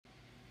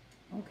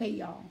Okay,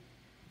 y'all.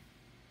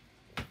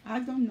 I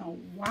don't know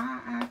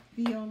why I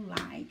feel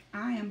like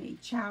I am a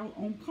child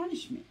on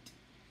punishment.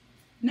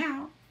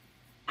 Now,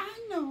 I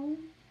know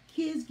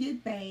kids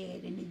get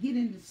bad and they get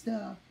into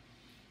stuff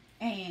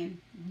and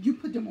you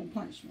put them on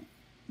punishment.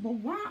 But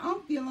why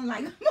I'm feeling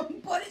like I'm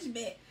on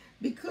punishment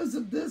because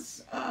of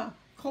this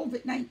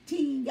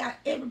COVID-19 got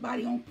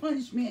everybody on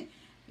punishment.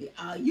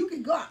 You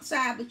can go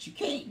outside, but you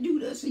can't do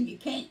this and you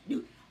can't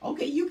do.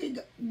 Okay, you can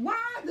go. Why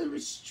the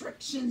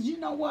restrictions? You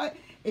know what?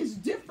 It's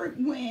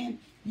different when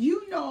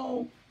you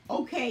know.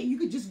 Okay, you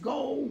could just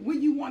go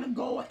when you want to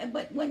go,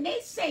 but when they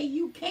say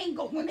you can't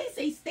go, when they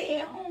say stay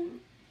at home,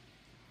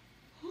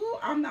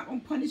 I'm not gonna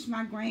punish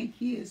my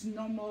grandkids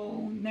no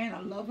more. Man, I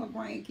love her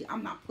grandkids.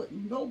 I'm not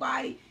putting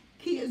nobody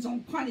kids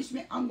on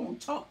punishment. I'm gonna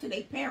talk to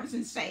their parents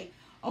and say,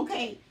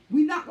 okay,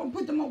 we're not gonna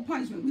put them on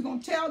punishment. We're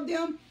gonna tell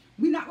them,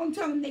 we're not gonna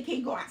tell them they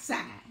can't go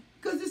outside.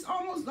 Cause it's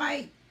almost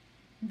like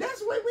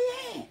that's where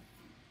we at.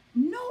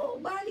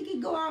 Nobody can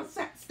go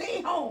outside.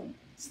 Stay home.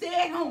 Stay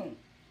at home.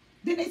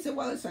 Then they said,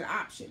 well, it's an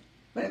option.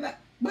 But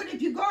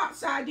if you go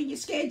outside, then you're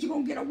scared you're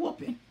gonna get a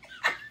whooping.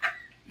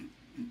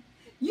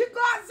 You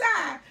go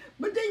outside,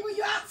 but then when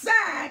you're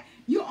outside,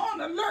 you're on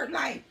alert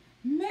like,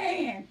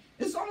 man,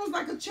 it's almost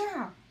like a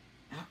child.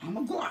 I'm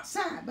going to go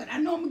outside, but I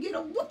know I'm going to get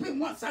a whooping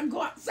once I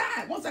go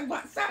outside. Once I go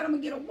outside, I'm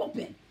going to get a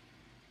whooping.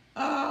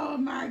 Oh,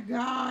 my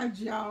God,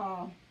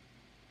 y'all.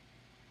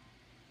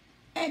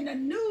 And the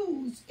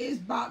news is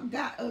about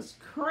got us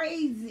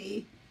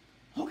crazy.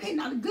 Okay,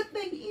 now the good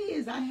thing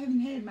is I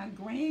haven't had my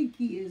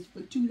grandkids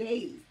for 2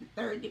 days. The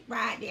Thursday,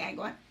 Friday, I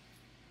go.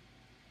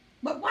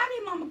 But why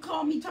did mama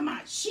call me talking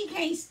about she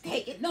can't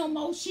take it no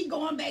more? She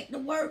going back to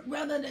work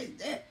rather than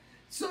that.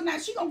 So now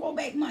she gonna go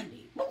back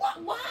Monday. But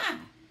what? Why?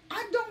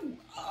 I don't.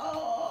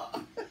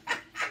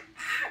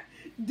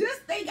 This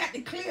thing got to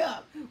clear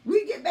up.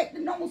 We get back to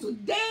normal. So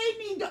they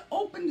need to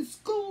open the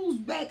schools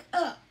back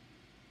up.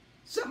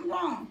 Something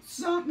wrong.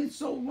 Something is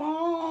so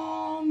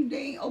wrong. They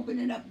ain't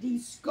opening up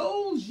these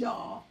schools,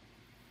 y'all.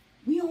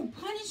 We on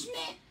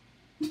punishment.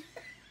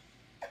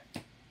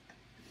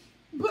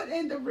 But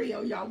in the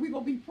real, y'all, we're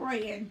going to be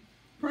praying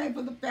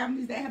for the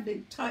families that have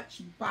been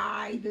touched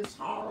by this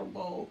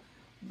horrible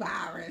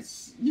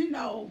virus. You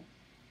know,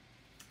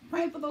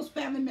 praying for those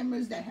family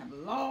members that have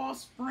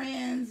lost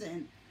friends.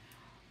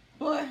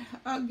 But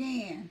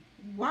again,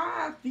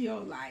 why I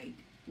feel like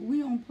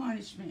we on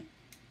punishment.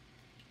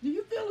 Do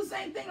you feel the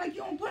same thing like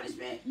you're on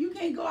punishment? You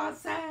can't go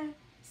outside.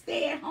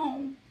 Stay at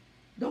home.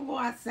 Don't go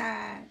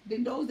outside.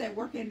 Then those that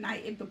work at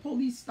night, if the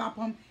police stop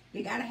them,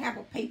 they got to have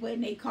a paper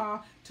in their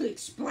car to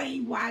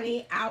explain why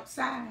they're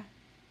outside.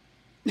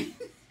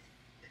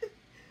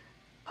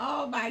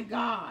 Oh, my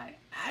God.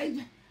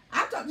 I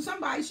talked to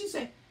somebody. She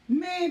said,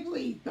 man,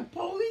 please, the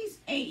police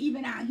ain't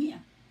even out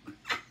here.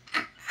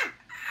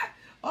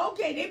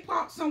 Okay, they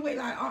parked somewhere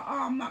like,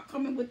 I'm not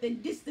coming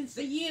within distance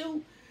of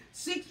you.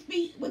 6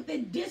 feet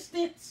within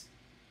distance.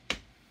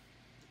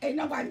 Ain't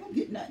nobody going to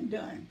get nothing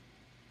done.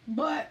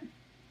 But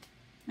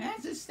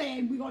as it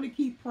stands, we're going to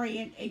keep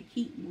praying and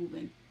keep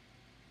moving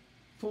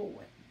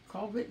forward.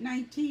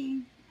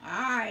 COVID-19, all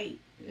right,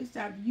 it's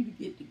time for you to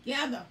get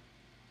together.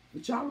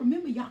 But y'all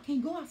remember, y'all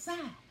can't go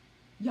outside.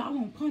 Y'all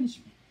on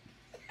punishment.